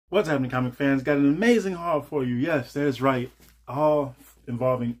What's happening, comic fans? Got an amazing haul for you. Yes, that is right. All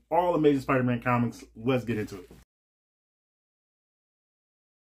involving all Amazing Spider-Man comics. Let's get into it.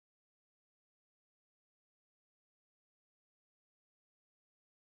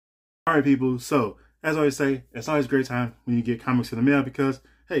 All right, people. So, as I always say, it's always a great time when you get comics in the mail because,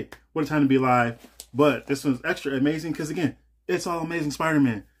 hey, what a time to be alive. But this one's extra amazing because, again, it's all Amazing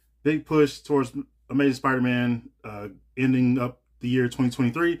Spider-Man. Big push towards Amazing Spider-Man ending up the year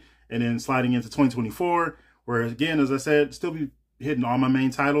 2023 and then sliding into 2024. Where, again, as I said, still be hitting all my main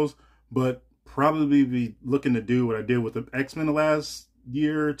titles, but probably be looking to do what I did with the X-Men the last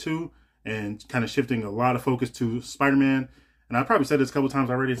year or two and kind of shifting a lot of focus to Spider-Man. And I probably said this a couple times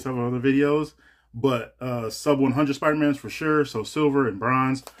already in several other videos, but sub 100 Spider-Mans for sure. So silver and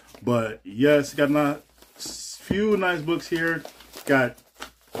bronze. But yes, got a few nice books here. Got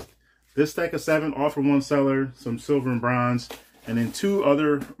this stack of 7 all for one seller, some silver and bronze, and then 2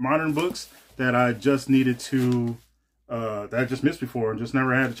 other modern books that I just needed to, that I just missed before and just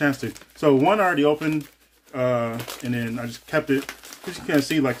never had a chance to. So one I already opened, and then I just kept it. As you can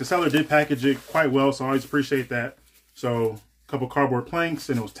see, like the seller did package it quite well, so I always appreciate that. So a couple cardboard planks,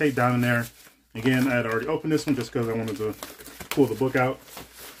 and it was taped down in there. Again, I had already opened this one just because I wanted to pull the book out.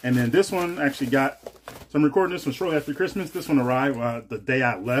 And then this one actually got, so I'm recording this one shortly after Christmas. This one arrived the day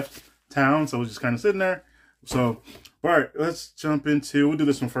I left town, so it was just kind of sitting there. So, all right, let's jump into, we'll do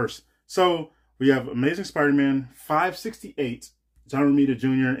this one first. So we have Amazing Spider-Man 568, John Romita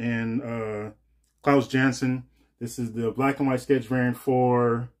Jr. and Klaus Janson. This is the black and white sketch variant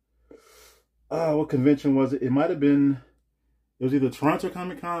for, what convention was it? It might have been, it was either Toronto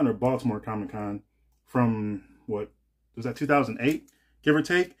Comic Con or Baltimore Comic Con from, what, was that 2008, give or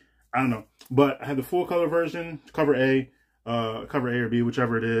take? I don't know. But I had the full color version, cover A or B,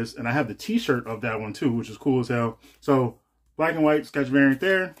 whichever it is. And I have the t-shirt of that one too, which is cool as hell. So black and white sketch variant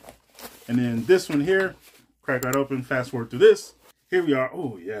there. And then this one here, crack that open, fast forward through this. Here we are.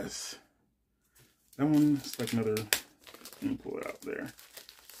 Oh, yes. That one's like another, let me pull it out there.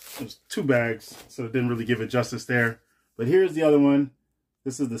 There's 2 bags, so it didn't really give it justice there. But here's the other one.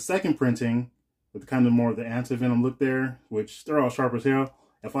 This is the second printing with kind of more of the anti-venom look there, which they're all sharp as hell.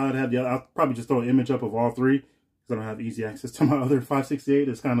 If I had the other, I'll probably just throw an image up of all 3 because I don't have easy access to my other 568.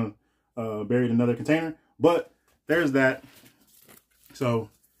 It's kind of buried in another container. But there's that. So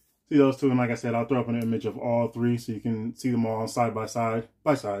see those 2, and like I said, I'll throw up an image of all 3 so you can see them all side by side.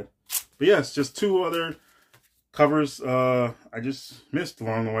 But yes, just 2 other covers I just missed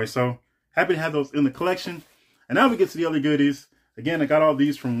along the way. So happy to have those in the collection. And now we get to the other goodies. Again, I got all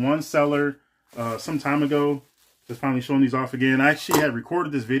these from one seller some time ago. Just finally showing these off again. I actually had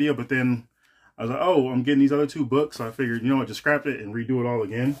recorded this video, but then I was like, oh, I'm getting these other 2 books. So I figured, you know what, just scrap it and redo it all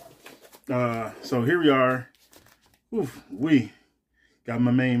again. So here we are. Oof, we got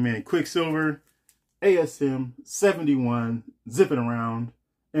my main man, Quicksilver, ASM 71, zipping around.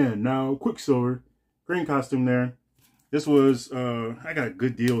 And now Quicksilver, green costume there. This was, I got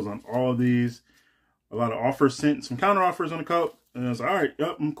good deals on all of these. A lot of offers sent, some counter offers on the coat. And I was like, all right,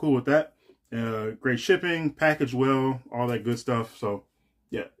 yep, I'm cool with that. Great shipping, packaged well, all that good stuff. So,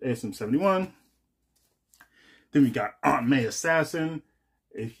 yeah, ASM 71. Then we got Aunt May Assassin.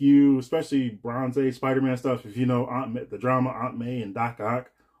 If you, especially Bronze Age Spider-Man stuff, if you know Aunt May, the drama, Aunt May and Doc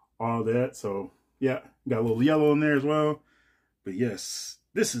Ock, all that. So, yeah, got a little yellow in there as well. But yes,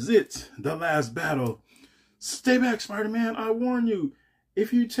 this is it. The last battle. Stay back, Spider-Man. I warn you.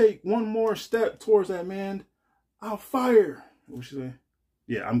 If you take one more step towards that man, I'll fire. What should I say?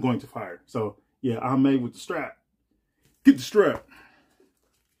 Yeah, I'm going to fire. So, yeah, I'm made with the strap. Get the strap.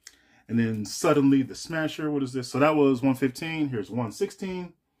 And then suddenly the smasher. What is this? So that was 115. Here's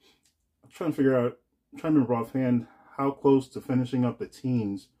 116. I'm trying to figure out, I'm trying to remember offhand how close to finishing up the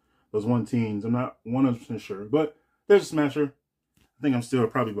teens, those 110s. I'm not 100% sure, but there's a smasher. I think I'm still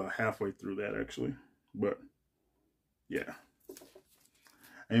probably about halfway through that actually, but yeah.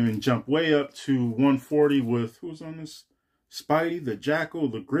 I even jump way up to 140 with, who's on this? Spidey, the Jackal,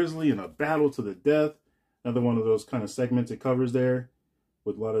 the Grizzly, and a battle to the death. Another one of those kind of segmented covers there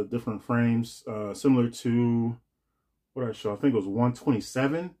with a lot of different frames. Similar to, what did I show? I think it was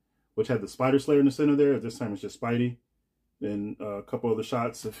 127, which had the Spider Slayer in the center there. This time it's just Spidey. Then a couple other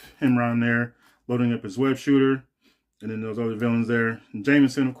shots of him around there, loading up his web shooter. And then those other villains there. And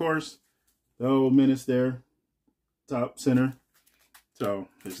Jameson, of course. The old Menace there, top center. So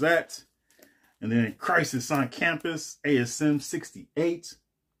there's that. And then Crisis on Campus, ASM 68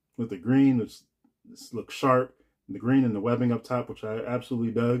 with the green, which this looks sharp. And the green and the webbing up top, which I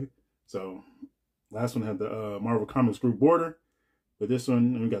absolutely dug. So last one had the Marvel Comics group border. But this one,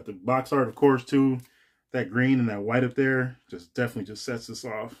 and we got the box art, of course, too. that green and that white up there just definitely just sets this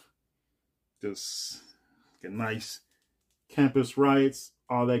off. Just get nice campus rights,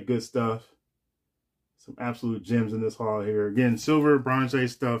 all that good stuff. Some absolute gems in this haul here. Again, silver, bronze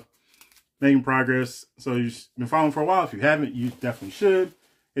age stuff, making progress. So you've been following for a while. If you haven't, you definitely should.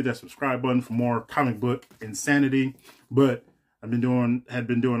 Hit that subscribe button for more comic book insanity. But had been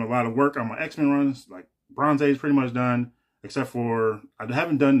doing a lot of work on my X-Men runs, like bronze age pretty much done, except for I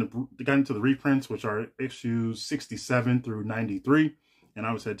haven't gotten to the reprints, which are issues 67 through 93. And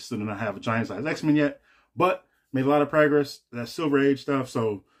obviously I still do not have a giant size X-Men yet, but made a lot of progress. That silver age stuff.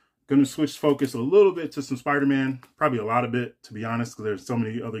 So gonna switch focus a little bit to some Spider-Man, probably a lot of it, to be honest, because there's so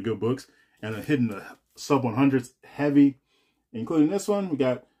many other good books. And hitting the sub 100s heavy, including this one. We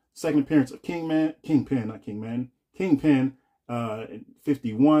got second appearance of Kingpin in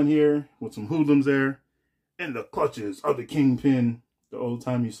 51 here with some hoodlums there. In the clutches of the Kingpin, the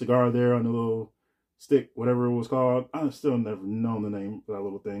old-timey cigar there on the little stick, whatever it was called. I've still never known the name for that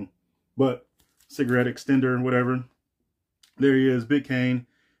little thing. But cigarette extender, whatever. There he is, Big Kane,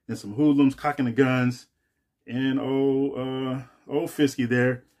 and some hoodlums cocking the guns. And old Fisky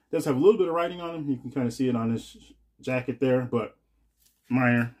there. Does have a little bit of writing on him. You can kind of see it on his jacket there, but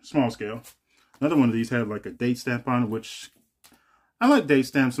minor, small scale. Another one of these had like a date stamp on it, which I like date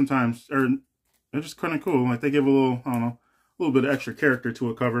stamps sometimes, or they're just kind of cool. Like they give a little, I don't know, a little bit of extra character to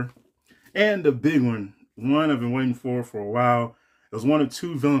a cover. And the big one I've been waiting for a while. It was one of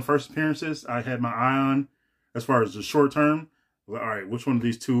two villain first appearances I had my eye on as far as the short term. Like, all right, which one of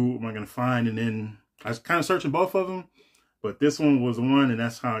these two am I going to find? And then I was kind of searching both of them. But this one was the one, and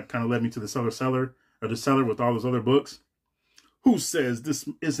that's how it kind of led me to the seller with all those other books. Who says this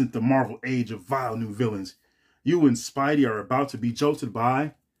isn't the Marvel age of vile new villains? You and Spidey are about to be jolted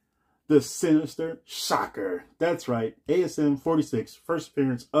by the sinister Shocker. That's right, ASM 46, first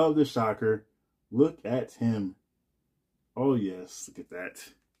appearance of the Shocker. Look at him. Oh yes, look at that.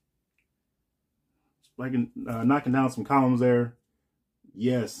 Like knocking down some columns there.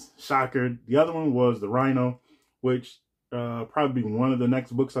 Yes, Shocker. The other one was the Rhino, which probably one of the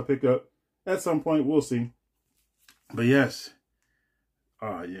next books I pick up at some point. We'll see. But yes,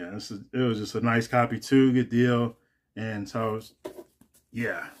 yeah, it was just a nice copy too, good deal. And so,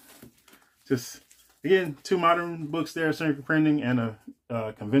 yeah, just again, two modern books there, Syndicate printing, and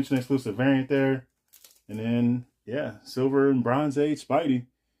a convention exclusive variant there. And then, yeah, silver and bronze age Spidey.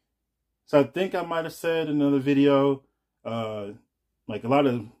 So I think I might have said in another video, like a lot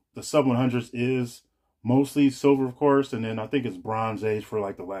of the sub 100s is mostly silver, of course, and then I think it's bronze age for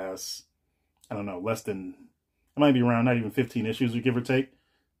like the last, I don't know, less than, it might be around not even 15 issues, give or take.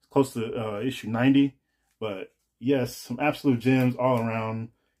 It's close to issue 90. But yes, some absolute gems all around.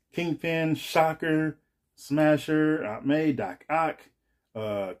 Kingpin, Shocker, Smasher, May, Doc Ock,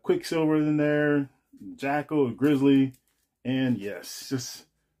 Quicksilver in there, Jackal, Grizzly, and yes, just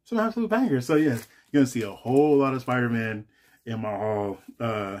some absolute bangers. So yes, you're gonna see a whole lot of Spider-Man in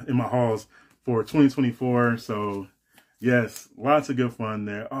my hauls for 2024. So yes, lots of good fun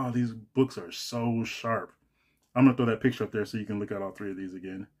there. Oh, these books are so sharp. I'm gonna throw that picture up there so you can look at all three of these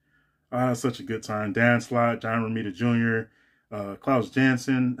again. Such a good time. Dan Slott, John Romita Jr., Klaus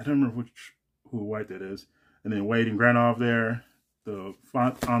Janson. I don't remember who white that is. And then Wade and Granoff there. The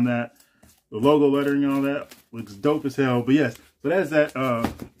font on that, the logo lettering and all that looks dope as hell. But yes, so that's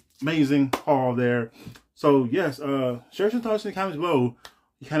that amazing haul there. So yes, share some thoughts in the comments below.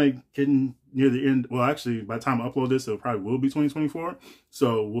 You're kind of getting near the end. Well, actually, by the time I upload this, it probably will be 2024.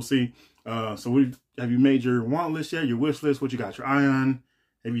 So we'll see. So have you made your want list yet? Your wish list? What you got your eye on?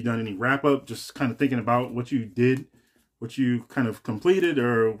 Have you done any wrap up? Just kind of thinking about what you did, what you kind of completed,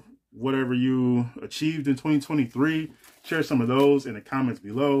 or whatever you achieved in 2023. Share some of those in the comments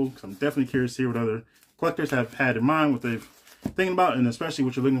below, because I'm definitely curious to hear what other collectors have had in mind, what they've thinking about, and especially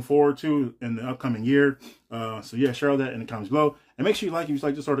what you're looking forward to in the upcoming year. So yeah, share all that in the comments below, and make sure you like if you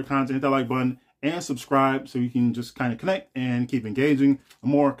like this sort of content, hit that like button and subscribe so you can just kind of connect and keep engaging.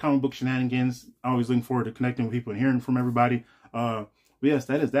 More comic book shenanigans. Always looking forward to connecting with people and hearing from everybody. But yes,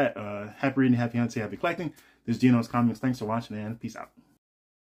 that is that. Happy reading, happy hunting, happy collecting. This is Genoscomics. Thanks for watching, and peace out.